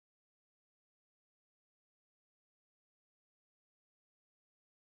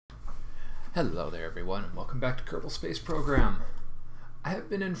Hello there everyone, and welcome back to Kerbal Space Program. I have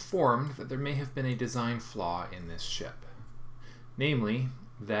been informed that there may have been a design flaw in this ship. Namely,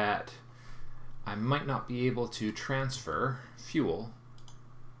 that I might not be able to transfer fuel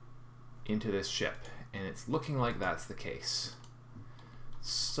into this ship, and it's looking like that's the case.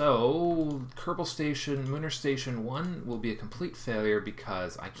 So, Kerbal Station, Lunar Station 1 will be a complete failure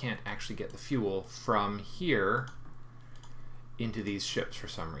because I can't actually get the fuel from here into these ships for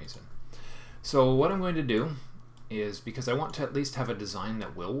some reason. So what I'm going to do is, because I want to at least have a design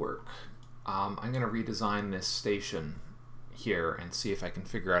that will work, I'm going to redesign this station here and see if I can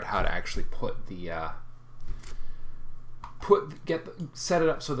figure out how to actually put the set it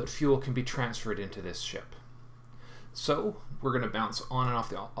up so that fuel can be transferred into this ship. So we're going to bounce on and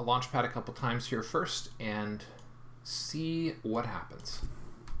off the launch pad a couple times here first and see what happens.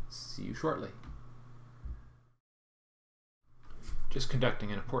 See you shortly. Just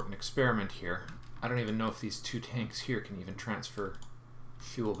conducting an important experiment here. I don't even know if these two tanks here can even transfer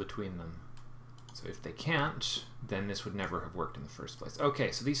fuel between them. So if they can't, then this would never have worked in the first place. Okay,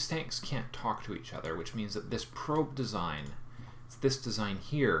 so these tanks can't talk to each other, which means that this probe design, this design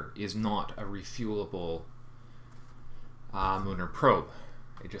here, is not a refuelable lunar probe.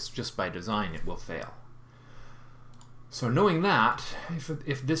 Just by design it will fail. So knowing that,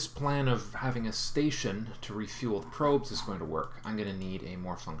 if this plan of having a station to refuel the probes is going to work, I'm going to need a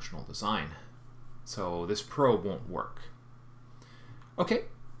more functional design. So this probe won't work. Okay,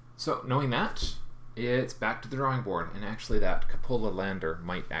 so knowing that, it's back to the drawing board, and actually that cupola lander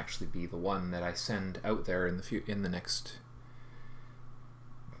might actually be the one that I send out there in the next.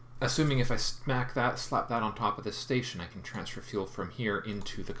 Assuming if I slap that on top of this station, I can transfer fuel from here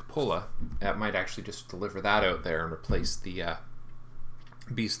into the cupola. That might actually just deliver that out there and replace the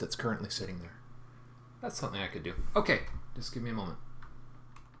beast that's currently sitting there. That's something I could do. Okay, just give me a moment.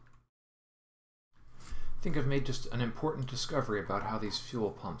 I think I've made just an important discovery about how these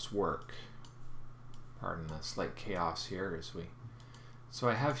fuel pumps work. Pardon the slight chaos here as we... So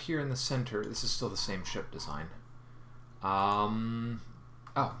I have here in the center, this is still the same ship design.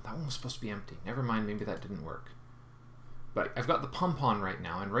 Oh, that one was supposed to be empty. Never mind, maybe that didn't work. But I've got the pump on right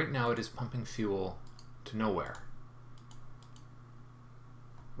now, and right now it is pumping fuel to nowhere.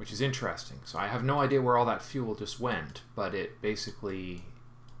 Which is interesting. So I have no idea where all that fuel just went, but it basically...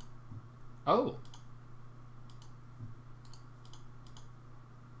 Oh!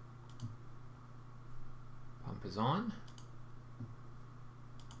 Pump is on.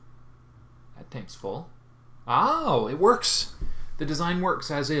 That tank's full. Oh, it works! The design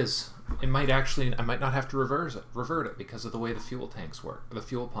works as is. It might actually, I might not have to revert it because of the way the fuel tanks work, the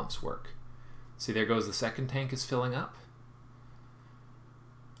fuel pumps work. See, there goes the second tank is filling up.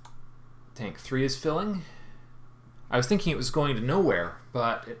 Tank 3 is filling. I was thinking it was going to nowhere,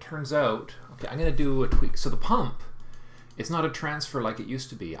 but it turns out, okay, I'm going to do a tweak. So the pump, it's not a transfer like it used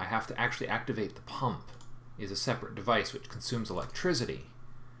to be. I have to actually activate the pump. Is a separate device which consumes electricity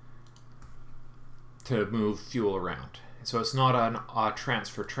to move fuel around. So it's not a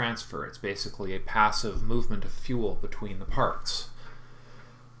transfer. It's basically a passive movement of fuel between the parts.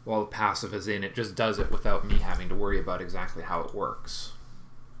 Well, the passive is in, it just does it without me having to worry about exactly how it works.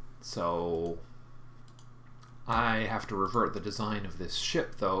 So I have to revert the design of this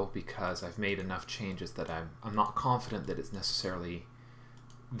ship, though, because I've made enough changes that I'm not confident that it's necessarily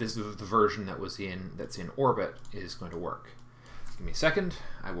the version that's in orbit is going to work. Give me a second.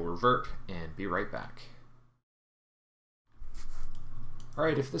 I will revert and be right back.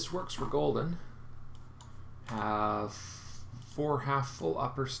 Alright, if this works, we're golden. Have 4 half-full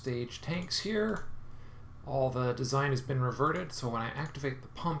upper stage tanks here. All the design has been reverted, so when I activate the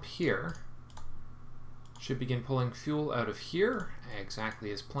pump here, it should begin pulling fuel out of here,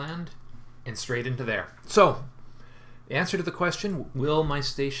 exactly as planned, and straight into there. So, the answer to the question, will my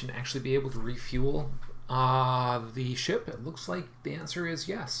station actually be able to refuel the ship? It looks like the answer is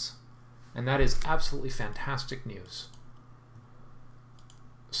yes. And that is absolutely fantastic news.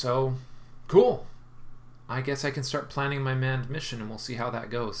 So, cool. I guess I can start planning my manned mission and we'll see how that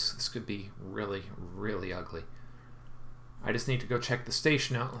goes. This could be really, really ugly. I just need to go check the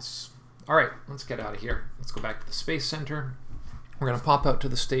station out. Alright, let's get out of here. Let's go back to the Space Center. We're going to pop out to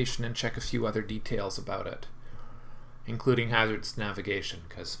the station and check a few other details about it, including hazardous navigation,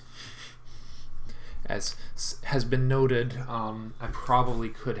 because as has been noted, I probably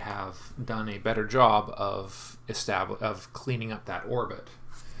could have done a better job of cleaning up that orbit.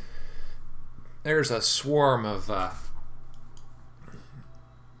 There's a swarm of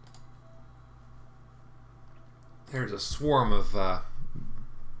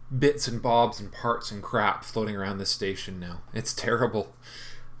bits and bobs and parts and crap floating around this station now. It's terrible.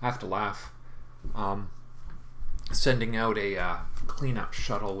 I have to laugh. Sending out a cleanup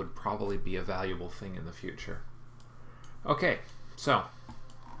shuttle would probably be a valuable thing in the future. Okay, so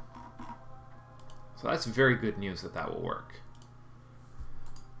that's very good news that that will work.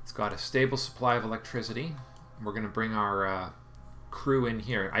 It's got a stable supply of electricity. We're going to bring our crew in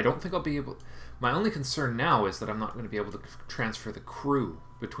here. I don't think I'll be able... My only concern now is that I'm not going to be able to transfer the crew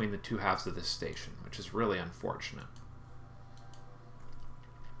between the two halves of this station, which is really unfortunate.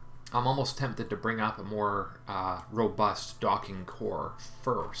 I'm almost tempted to bring up a more robust docking core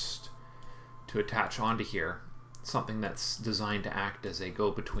first to attach onto here, something that's designed to act as a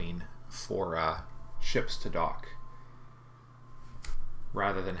go-between for ships to dock,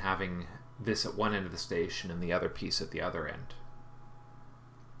 rather than having this at one end of the station and the other piece at the other end.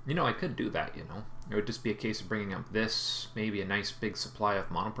 You know, I could do that, you know. It would just be a case of bringing up this, maybe a nice big supply of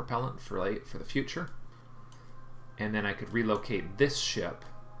monopropellant for the future, and then I could relocate this ship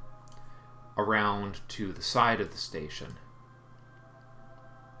around to the side of the station.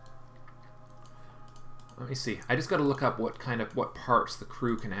 Let me see. I just got to look up what parts the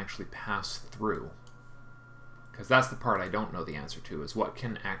crew can actually pass through, because that's the part I don't know the answer to, is what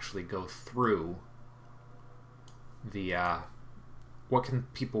can actually go through the what can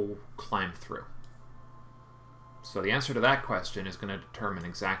people climb through. So the answer to that question is going to determine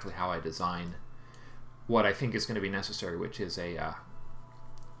exactly how I design what I think is going to be necessary, which is a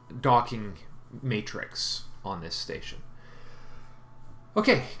docking matrix on this station.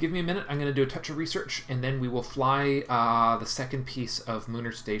 Okay, give me a minute. I'm going to do a touch of research, and then we will fly the second piece of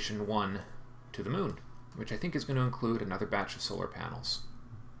Mooner Station 1 to the moon, which I think is going to include another batch of solar panels,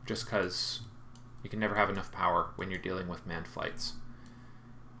 just because you can never have enough power when you're dealing with manned flights.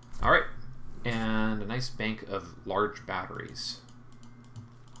 Alright, and a nice bank of large batteries.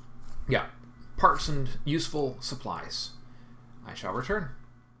 Yeah, parts and useful supplies. I shall return.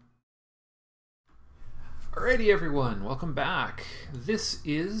 Alrighty everyone, welcome back. This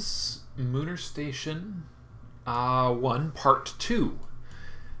is Mooner Station 1 Part 2.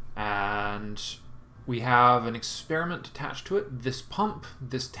 And we have an experiment attached to it. This pump,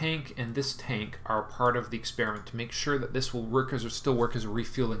 this tank, and this tank are part of the experiment to make sure that this will still work as a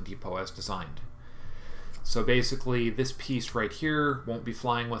refueling depot as designed. So basically this piece right here won't be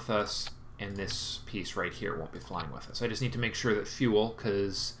flying with us, and this piece right here won't be flying with us. I just need to make sure that fuel,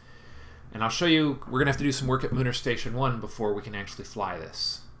 and I'll show you, we're going to have to do some work at Mooner Station 1 before we can actually fly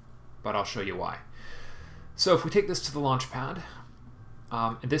this, but I'll show you why. So if we take this to the launch pad,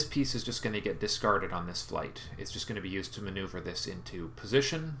 this piece is just going to get discarded on this flight. It's just going to be used to maneuver this into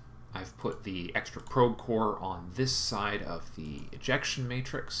position. I've put the extra probe core on this side of the ejection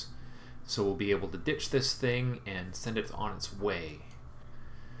matrix, so we'll be able to ditch this thing and send it on its way.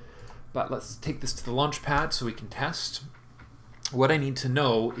 But let's take this to the launch pad so we can test. What I need to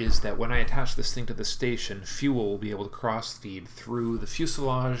know is that when I attach this thing to the station, fuel will be able to cross-feed through the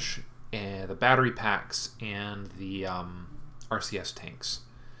fuselage, and the battery packs, and the RCS tanks.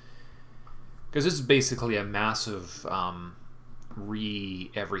 Because this is basically a massive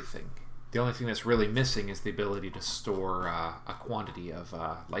re-everything. The only thing that's really missing is the ability to store a quantity of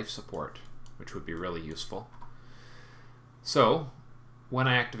life support, which would be really useful. So, when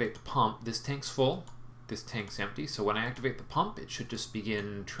I activate the pump, this tank's full. This tank's empty, so when I activate the pump, it should just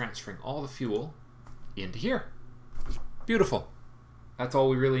begin transferring all the fuel into here. Beautiful. That's all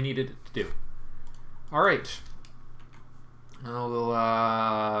we really needed it to do. Alright. Now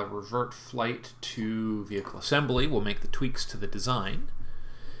we'll revert flight to vehicle assembly. We'll make the tweaks to the design.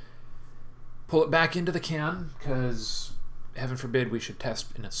 Pull it back into the can, because heaven forbid we should test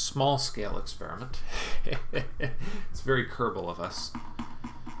in a small-scale experiment. It's very Kerbal of us.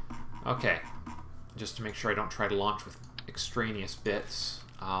 Okay. Just to make sure I don't try to launch with extraneous bits.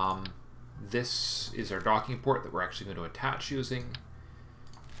 This is our docking port that we're actually going to attach using,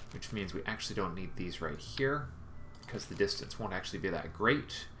 which means we actually don't need these right here, because the distance won't actually be that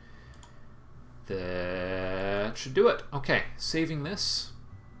great. That should do it. Okay, saving this.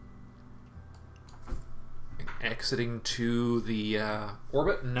 Exiting to the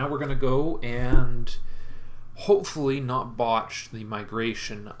orbit, and now we're going to go and hopefully not botch the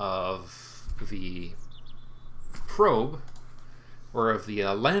migration of the probe, or of the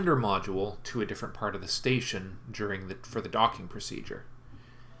lander module, to a different part of the station for the docking procedure.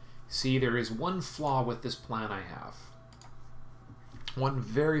 See, there is one flaw with this plan I have. One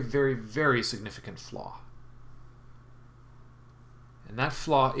very, very, very significant flaw. And that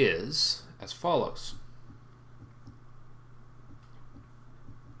flaw is as follows.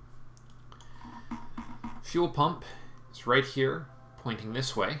 Fuel pump is right here, pointing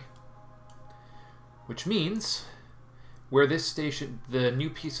this way, which means where this station, the new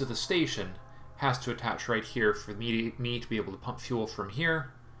piece of the station, has to attach right here for me to be able to pump fuel from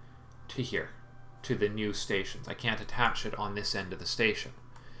here, to the new stations. I can't attach it on this end of the station.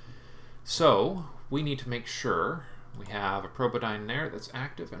 So we need to make sure we have a probodyne there that's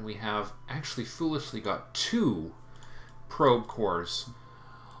active, and we have actually foolishly got 2 probe cores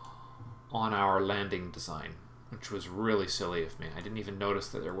on our landing design, which was really silly of me. I didn't even notice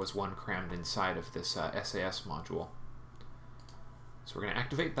that there was one crammed inside of this SAS module. So we're going to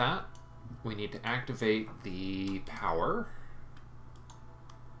activate that. We need to activate the power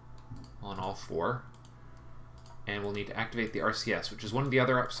on all 4. And we'll need to activate the RCS, which is one of the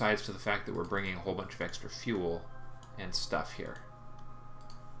other upsides to the fact that we're bringing a whole bunch of extra fuel and stuff here.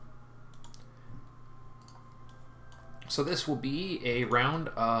 So this will be a round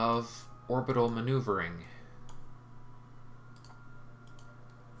of orbital maneuvering,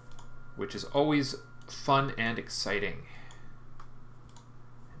 which is always fun and exciting.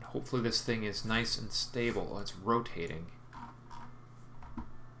 And hopefully this thing is nice and stable. Oh, it's rotating.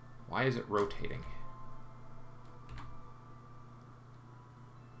 Why is it rotating?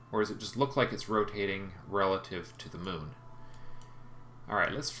 Or does it just look like it's rotating relative to the moon?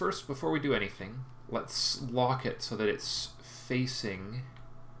 Alright, let's first, before we do anything, let's lock it so that it's facing...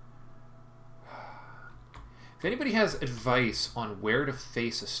 If anybody has advice on where to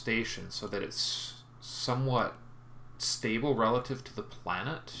face a station so that it's somewhat stable relative to the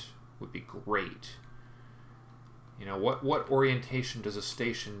planet, would be great. You know, what orientation does a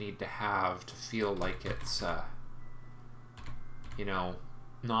station need to have to feel like it's, you know,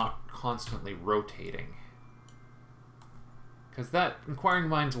 not constantly rotating? Because that inquiring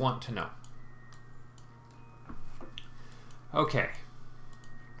minds want to know. Okay,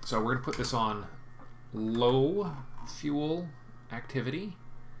 so we're going to put this on low fuel activity,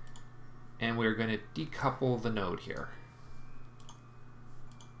 and we're going to decouple the node here.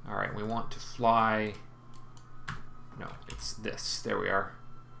 Alright, we want to fly... No, it's this. There we are.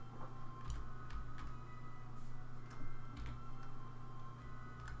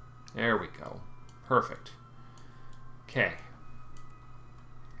 There we go. Perfect. Okay.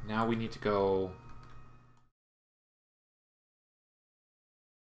 Now we need to go...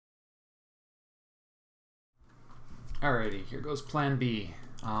 Alrighty, here goes plan B.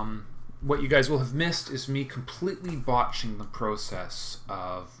 What you guys will have missed is me completely botching the process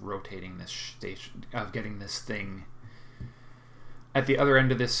of rotating this station, of getting this thing at the other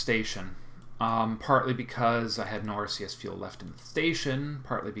end of this station. Partly because I had no RCS fuel left in the station,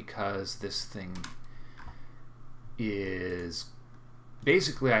 partly because this thing is...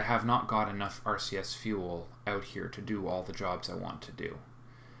 Basically, I have not got enough RCS fuel out here to do all the jobs I want to do.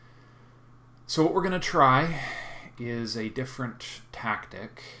 So what we're going to try is a different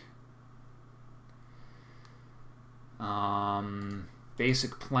tactic.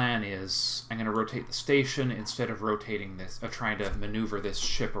 Basic plan is I'm going to rotate the station instead of rotating this, trying to maneuver this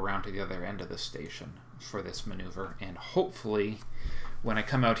ship around to the other end of the station for this maneuver. And hopefully, when I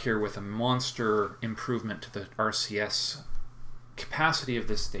come out here with a monster improvement to the RCS capacity of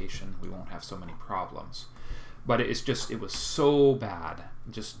this station, we won't have so many problems. But it's just, it was so bad.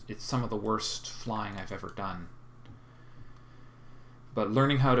 It's some of the worst flying I've ever done. But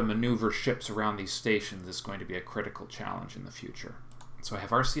learning how to maneuver ships around these stations is going to be a critical challenge in the future. So I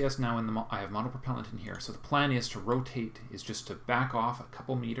have RCS now in the... I have monopropellant in here. So the plan is to rotate, is just to back off a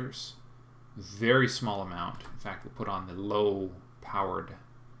couple meters. Very small amount. In fact, we'll put on the low-powered.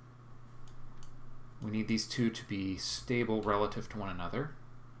 We need these two to be stable relative to one another.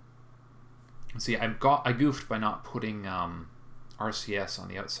 See, I goofed by not putting RCS on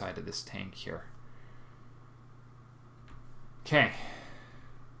the outside of this tank here. Okay.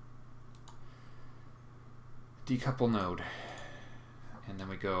 Decouple node. And then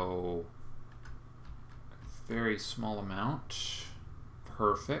we go a very small amount.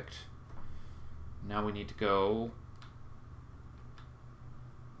 Perfect. Now we need to go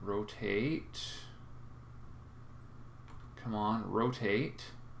rotate. Come on, rotate.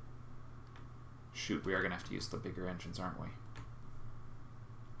 Shoot, we are going to have to use the bigger engines, aren't we?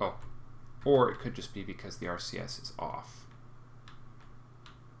 Oh. Or it could just be because the RCS is off.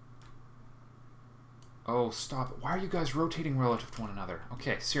 Oh, stop it. Why are you guys rotating relative to one another?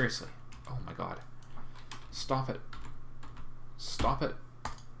 Okay, seriously. Oh my god. Stop it. Stop it.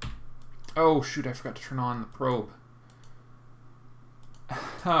 Oh, shoot, I forgot to turn on the probe.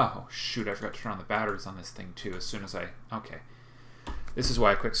 Oh, shoot, I forgot to turn on the batteries on this thing, too, as soon as I... Okay. This is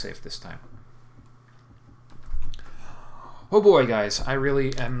why I quick saved this time. Oh boy, guys, I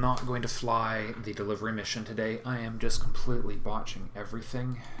really am not going to fly the delivery mission today. I am just completely botching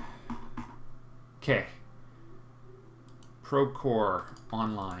everything. Okay. Probe core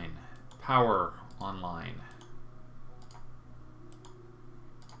online. Power online.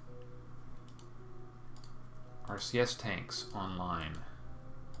 RCS tanks online.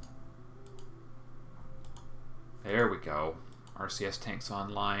 There we go. RCS tanks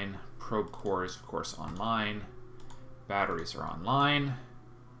online. Probe cores, of course, online. Batteries are online.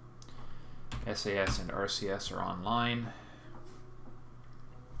 SAS and RCS are online.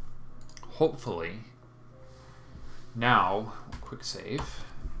 Hopefully, now, quick save.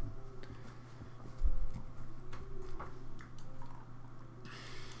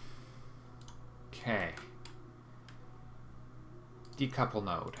 Okay. Decouple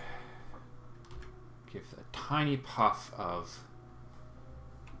node. Give a tiny puff of,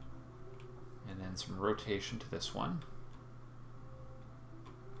 and then some rotation to this one.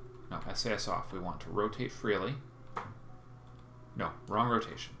 No, SAS off. We want to rotate freely. No, wrong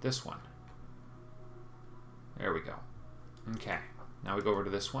rotation. This one. There we go. Okay. Now we go over to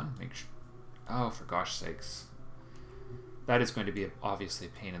this one. Make sure. Oh, for gosh sakes. That is going to be obviously a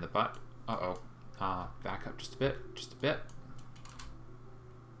pain in the butt. Uh-oh. Back up just a bit. Just a bit.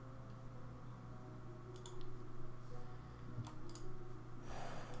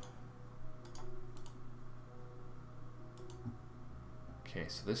 Okay,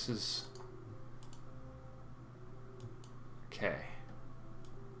 so this is... Okay.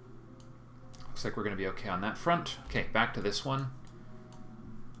 Looks like we're going to be okay on that front. Okay, back to this one.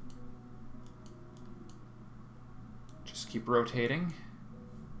 Just keep rotating.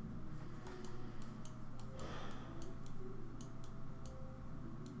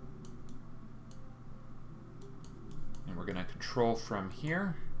 And we're going to control from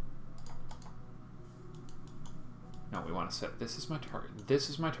here. No, we want to set, this is my target. This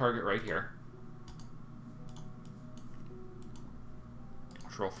is my target right here.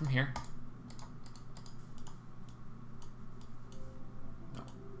 Control from here. No.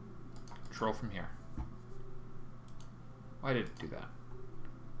 Control from here. Why did it do that?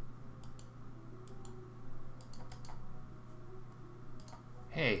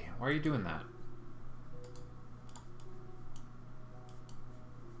 Hey, why are you doing that?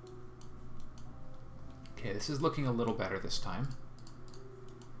 Okay, this is looking a little better this time.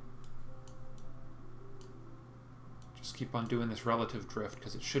 Just keep on doing this relative drift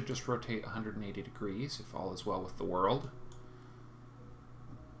because it should just rotate 180 degrees if all is well with the world.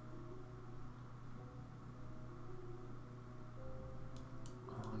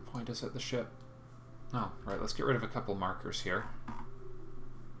 And point us at the ship. Oh, right, let's get rid of a couple markers here.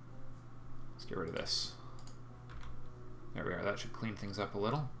 Let's get rid of this. There we are, that should clean things up a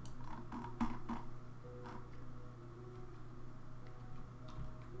little.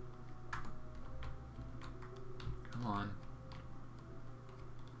 On.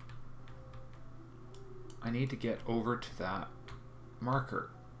 I need to get over to that marker.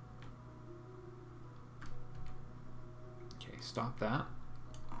 Okay, stop that.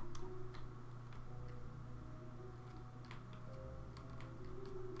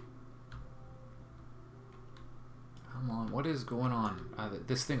 Come on, what is going on?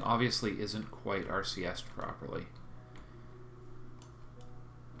 This thing obviously isn't quite RCS'd properly.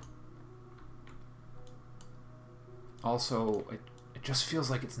 Also, it just feels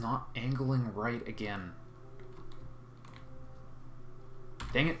like it's not angling right again.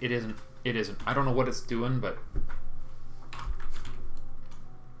 Dang it, it isn't. It isn't. I don't know what it's doing, but...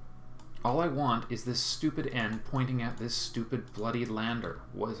 all I want is this stupid end pointing at this stupid bloody lander.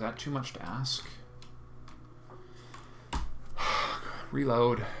 Was that too much to ask?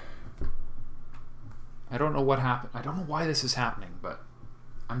 Reload. I don't know what happened. I don't know why this is happening, but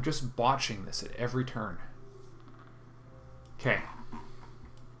I'm just botching this at every turn. Okay.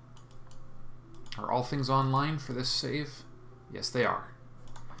 Are all things online for this save? Yes, they are.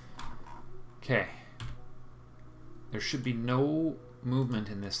 Okay. There should be no movement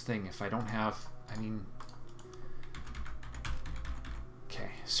in this thing if I don't have... I mean... Okay,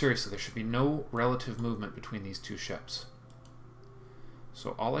 seriously, there should be no relative movement between these two ships.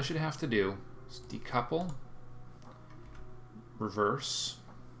 So all I should have to do is decouple, reverse,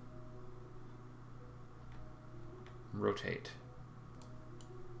 rotate.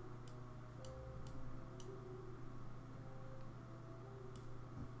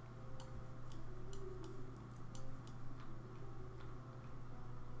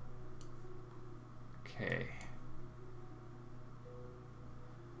 Okay.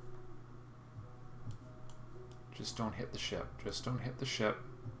 Just don't hit the ship. Just don't hit the ship.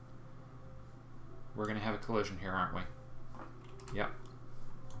 We're going to have a collision here, aren't we? Yep.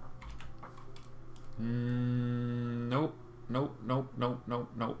 Nope. Nope, nope, nope, nope,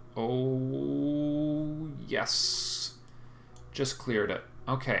 nope. Oh, yes. Just cleared it.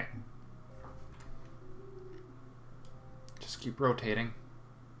 Okay. Just keep rotating.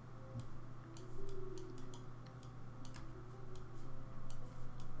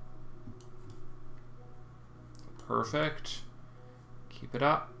 Perfect. Keep it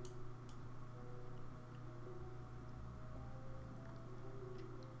up.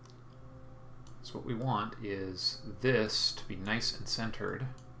 So what we want is this to be nice and centered,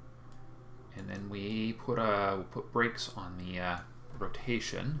 and then we we'll put brakes on the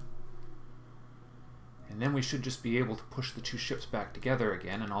rotation, and then we should just be able to push the two ships back together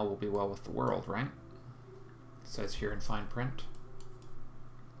again, and all will be well with the world, right? It says here in fine print.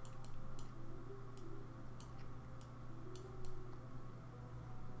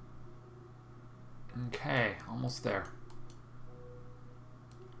 Okay, almost there.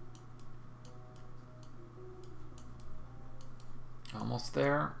 Almost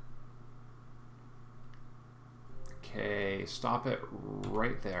there. Okay, stop it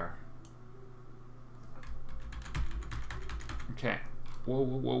right there. Okay. Whoa,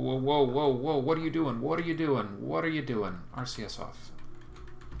 whoa, whoa, whoa, whoa, whoa, whoa. What are you doing? What are you doing? What are you doing? RCS off.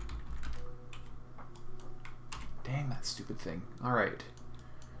 Dang, that stupid thing. All right.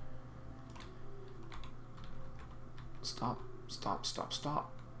 Stop, stop, stop,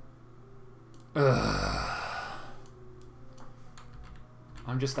 stop. Ugh.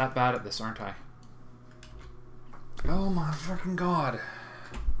 I'm just that bad at this, aren't I? Oh my fucking god.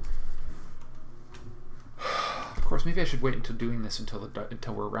 Of course, maybe I should wait until doing this until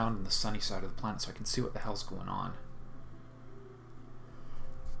we're around on the sunny side of the planet so I can see what the hell's going on.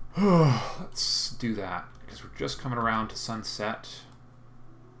 Let's do that, because we're just coming around to sunset.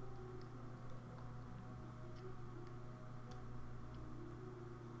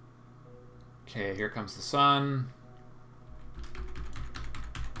 Okay, here comes the sun.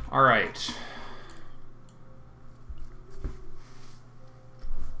 All right.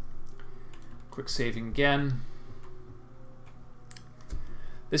 Quick saving again.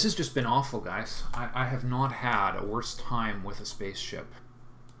 This has just been awful, guys. I have not had a worse time with a spaceship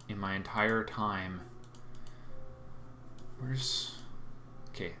in my entire time. Where's...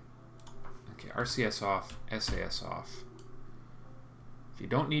 Okay. Okay, RCS off, SAS off. If you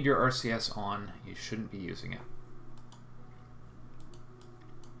don't need your RCS on, you shouldn't be using it.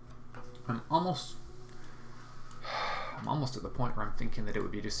 I'm almost at the point where I'm thinking that it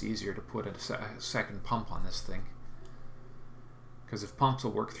would be just easier to put a second pump on this thing. Because if pumps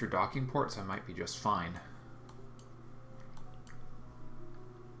will work through docking ports, I might be just fine.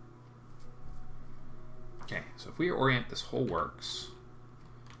 Okay, so if we orient this whole works.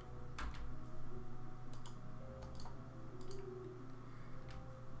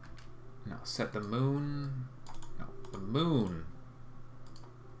 No, set the moon. No, the moon.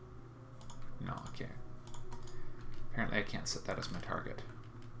 No, okay. Apparently I can't set that as my target.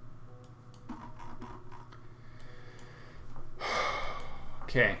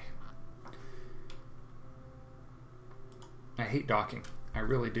 Okay. I hate docking. I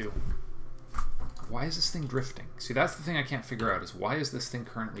really do. Why is this thing drifting? See, that's the thing I can't figure out, is why is this thing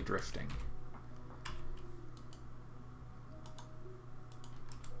currently drifting?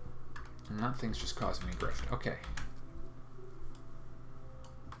 And that thing's just causing me drift. Okay.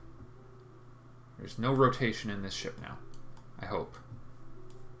 There's no rotation in this ship now. I hope.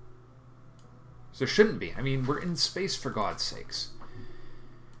 So there shouldn't be. I mean, we're in space, for God's sakes.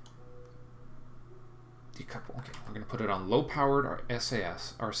 Decouple. Okay, we're going to put it on low-powered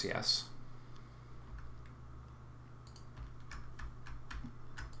SAS, RCS.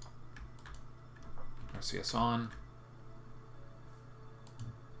 RCS on.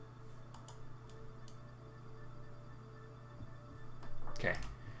 Okay.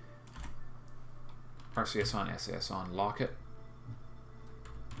 RCS on, SAS on, lock it.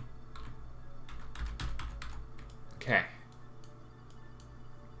 Okay.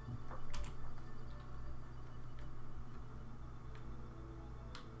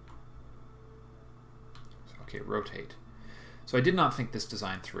 Okay, rotate. So I did not think this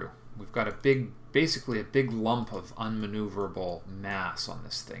design through. We've got a big, basically a big lump of unmaneuverable mass on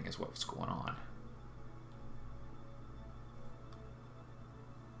this thing is what's going on.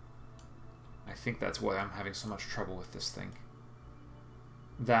 I think that's why I'm having so much trouble with this thing.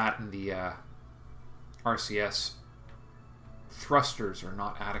 That and the RCS thrusters are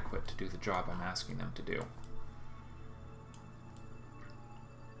not adequate to do the job I'm asking them to do.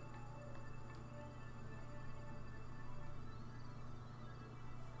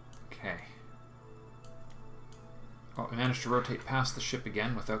 Okay. Oh, I managed to rotate past the ship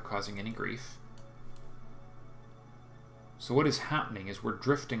again without causing any grief. So what is happening is we're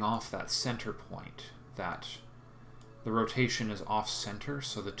drifting off that center point, that the rotation is off center,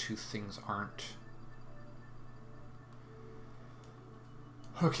 so the two things aren't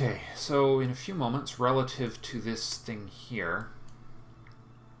Okay, so in a few moments, relative to this thing here,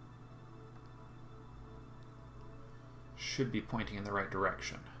 should be pointing in the right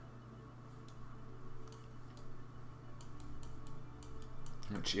direction.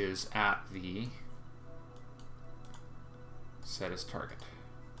 Which is at the set as target.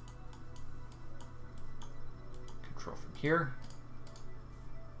 Control from here.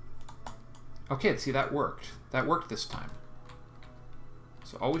 Okay, see, that worked. That worked this time.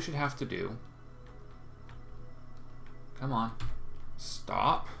 So all we should have to do, come on,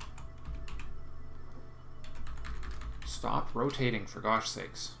 stop rotating, for gosh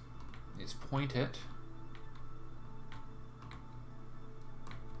sakes, is point it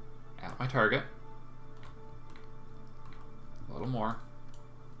at my target, a little more,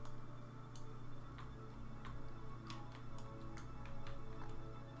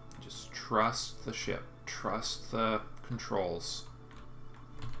 just trust the ship, trust the controls.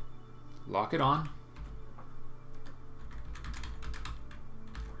 Lock it on.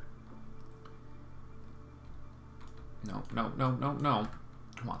 No, no, no, no, no.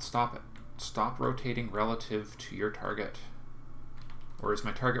 Come on, stop it. Stop rotating relative to your target. Or is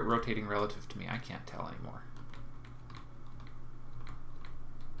my target rotating relative to me? I can't tell anymore.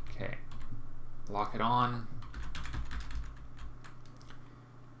 Okay. Lock it on.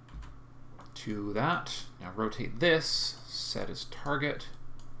 To that. Now rotate this. Set as target.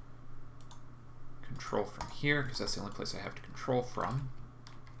 Control from here, because that's the only place I have to control from.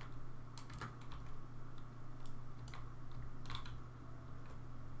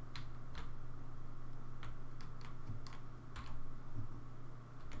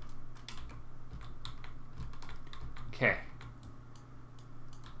 Okay.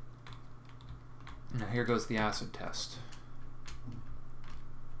 Now here goes the acid test.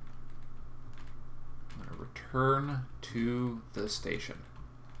 I'm going to return to the station.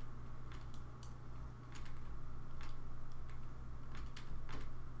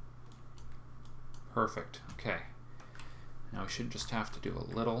 Perfect. Okay. Now we should just have to do a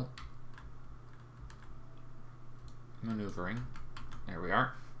little maneuvering. There we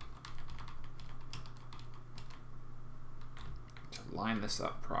are. To line this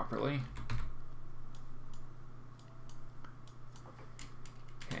up properly.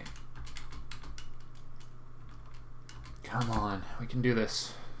 Okay. Come on, we can do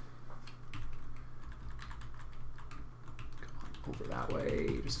this. Come on, over that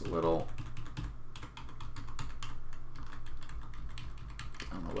way, just a little.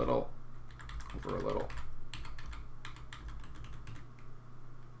 Down a little, over a little.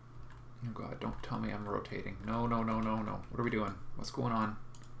 Oh God, don't tell me I'm rotating. No, no, no, no, no. What are we doing? What's going on?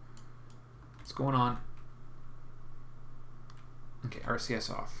 What's going on? Okay, RCS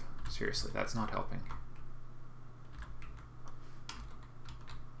off. Seriously, that's not helping.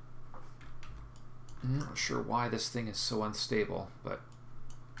 I'm not sure why this thing is so unstable, but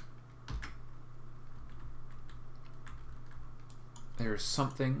there's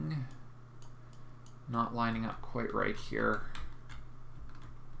something not lining up quite right here.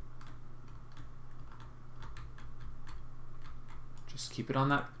 Just keep it on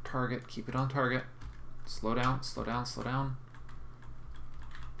that target, keep it on target. Slow down, slow down, slow down.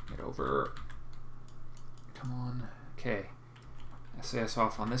 Get over. Come on. Okay. SAS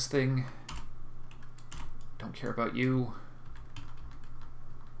off on this thing. Don't care about you.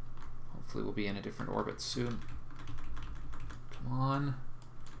 Hopefully we'll be in a different orbit soon. Come on.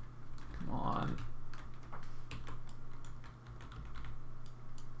 Come on.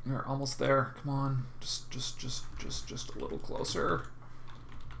 We're almost there. Come on. Just a little closer.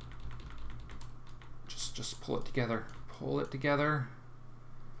 Just pull it together. Pull it together.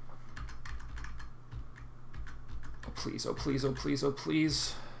 Oh please, oh please, oh please, oh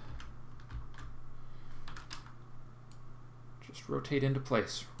please. Just rotate into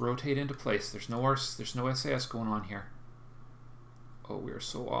place. Rotate into place. There's no SAS going on here. Oh, we are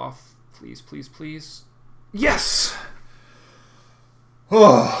so off. Please, please, please. Yes!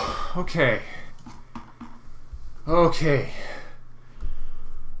 Oh, okay. Okay.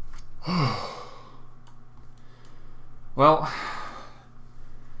 Well,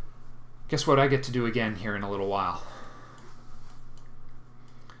 guess what I get to do again here in a little while.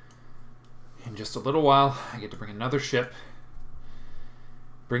 In just a little while, I get to bring another ship,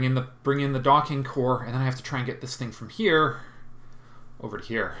 bring in the docking core, and then I have to try and get this thing from here over to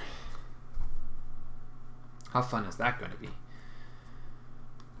here. How fun is that going to be?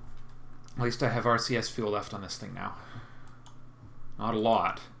 At least I have RCS fuel left on this thing now. Not a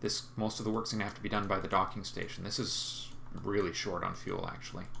lot. Most of the work's going to have to be done by the docking station. This is really short on fuel,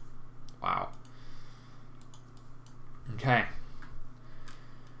 actually. Wow. Okay.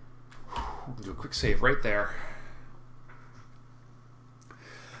 We'll do a quick save right there.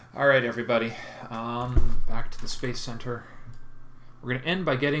 All right, everybody. Back to the Space Center. We're going to end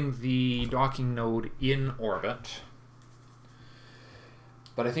by getting the docking node in orbit.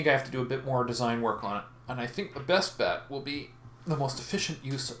 But I think I have to do a bit more design work on it. And I think the best bet will be the most efficient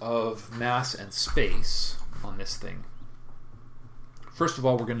use of mass and space on this thing. First of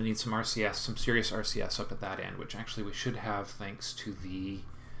all, we're going to need some RCS, some serious RCS up at that end, which actually we should have thanks to the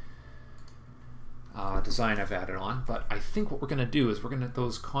design I've added on. But I think what we're going to do is we're going to,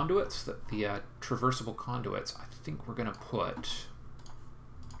 those conduits, the traversable conduits, I think we're going to put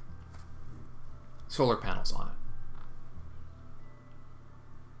solar panels on it.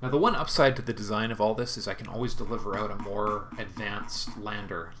 Now the one upside to the design of all this is I can always deliver out a more advanced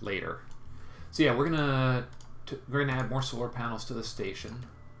lander later. So yeah, we're gonna add more solar panels to the station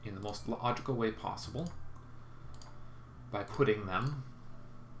in the most logical way possible by putting them.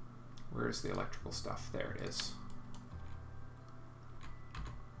 Where's the electrical stuff? There it is.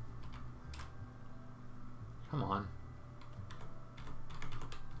 Come on.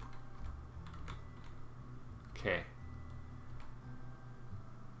 Okay.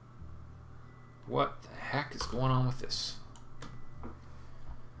 What the heck is going on with this?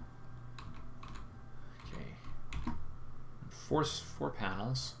 Okay. Four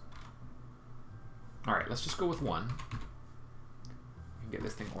panels. Alright, let's just go with one. And get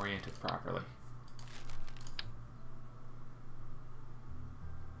this thing oriented properly.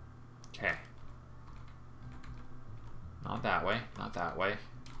 Okay. Not that way, not that way.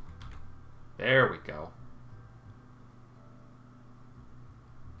 There we go.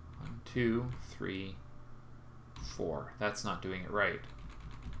 1, 2, 3, 4. That's not doing it right.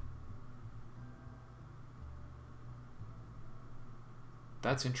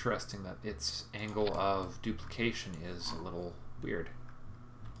 That's interesting that its angle of duplication is a little weird.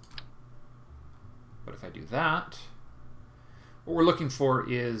 But if I do that, what we're looking for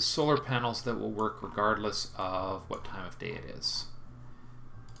is solar panels that will work regardless of what time of day it is.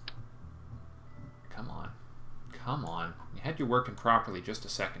 Come on. Come on. You had you working properly just a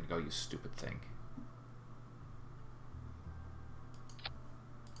second ago, you stupid thing.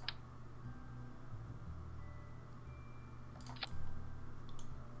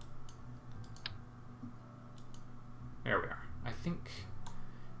 There we are. I think,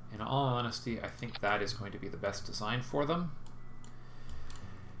 in all honesty, I think that is going to be the best design for them.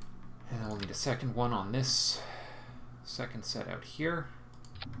 And we'll need a second one on this second set out here.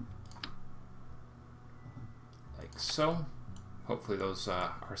 Like so. Hopefully those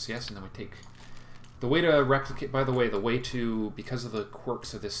RCS, and then we take the way to replicate, by the way, the way to, because of the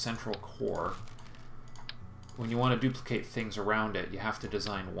quirks of this central core, when you want to duplicate things around it, you have to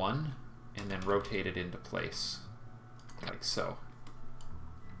design one and then rotate it into place. Like so.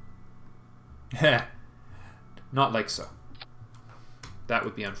 Not like so. That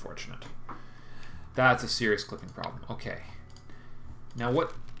would be unfortunate. That's a serious clipping problem. Okay. Now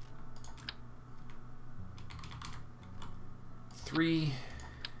what... 3,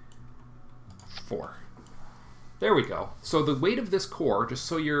 4. There we go. So the weight of this core, just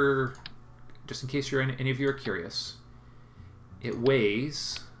so you're... just in case you're any of you are curious, it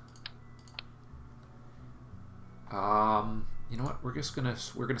weighs... you know what? We're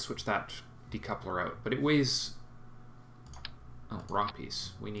gonna switch that decoupler out, but it weighs. Oh, wrong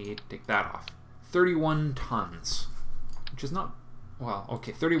piece. We need to take that off. 31 tons, which is not well.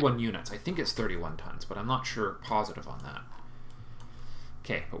 Okay, 31 units. I think it's 31 tons, but I'm not sure positive on that.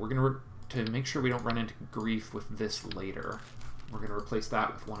 Okay, but we're gonna to make sure we don't run into grief with this later. We're gonna replace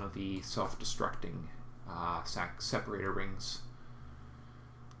that with one of the self-destructing separator rings.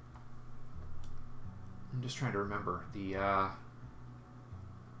 I'm just trying to remember the,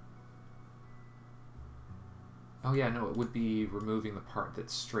 oh yeah, no, it would be removing the part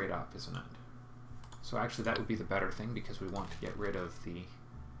that's straight up, isn't it? So actually that would be the better thing because we want to get rid of the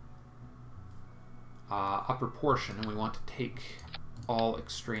upper portion and we want to take all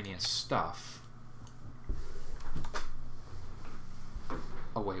extraneous stuff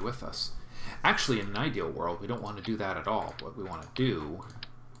away with us. Actually, in an ideal world, we don't want to do that at all. What we want to do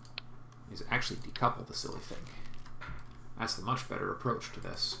is actually decouple the silly thing. That's the much better approach to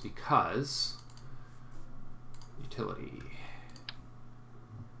this because utility.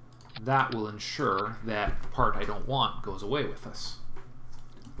 That will ensure that the part I don't want goes away with us.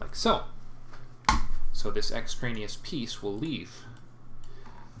 Like so. So this extraneous piece will leave.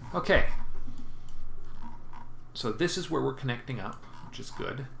 Okay. So this is where we're connecting up, which is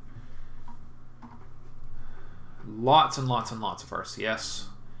good. Lots and lots and lots of RCS.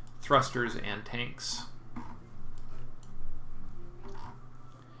 Thrusters and tanks.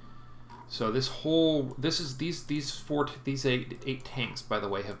 So these eight tanks, by the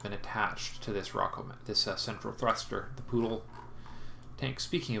way, have been attached to this central thruster, the Poodle tank.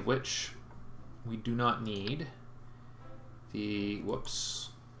 Speaking of which, we do not need the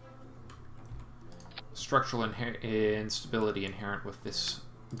structural instability inherent with this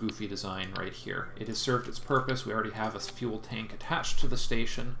goofy design right here. It has served its purpose. We already have a fuel tank attached to the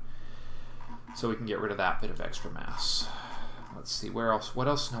station, so we can get rid of that bit of extra mass. Let's see, where else? What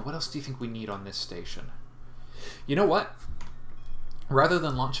else? Now, what else do you think we need on this station? You know what? Rather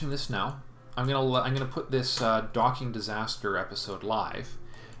than launching this now, I'm gonna put this docking disaster episode live,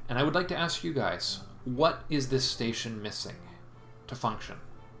 and I would like to ask you guys, what is this station missing to function?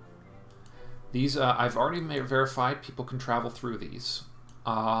 These I've already verified people can travel through these,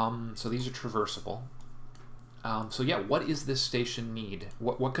 so these are traversable. So yeah, what is this station need?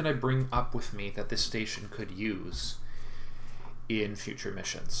 What can I bring up with me that this station could use in future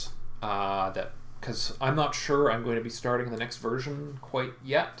missions? Because I'm not sure I'm going to be starting the next version quite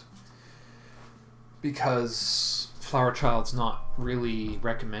yet, because Flowerchild's not really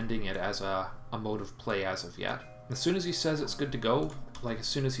recommending it as a mode of play as of yet. As soon as he says it's good to go, like as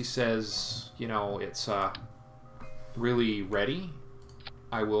soon as he says, you know, it's really ready,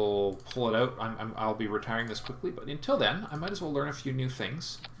 I will pull it out. I'll be retiring this quickly, but until then, I might as well learn a few new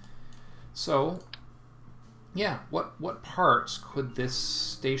things. So, yeah, what parts could this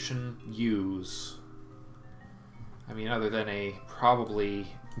station use? I mean, other than a probably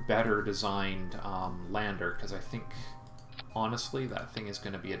better designed lander, because I think, honestly, that thing is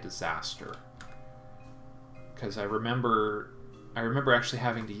going to be a disaster. Because I remember actually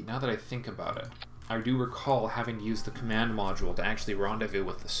having to, now that I think about it, I do recall having to use the command module to actually rendezvous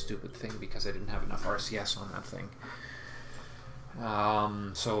with the stupid thing because I didn't have enough RCS on that thing.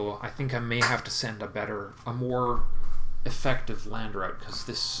 So I think I may have to send a more effective lander out,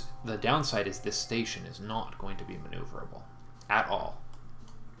 because the downside is this station is not going to be maneuverable at all.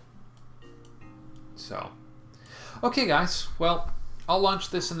 So, okay guys, well, I'll launch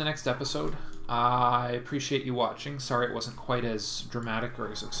this in the next episode. I appreciate you watching. Sorry it wasn't quite as dramatic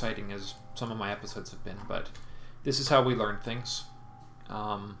or as exciting as some of my episodes have been, but this is how we learn things.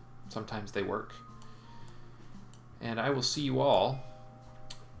 Sometimes they work. And I will see you all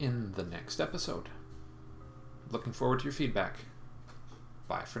in the next episode. Looking forward to your feedback.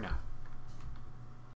 Bye for now.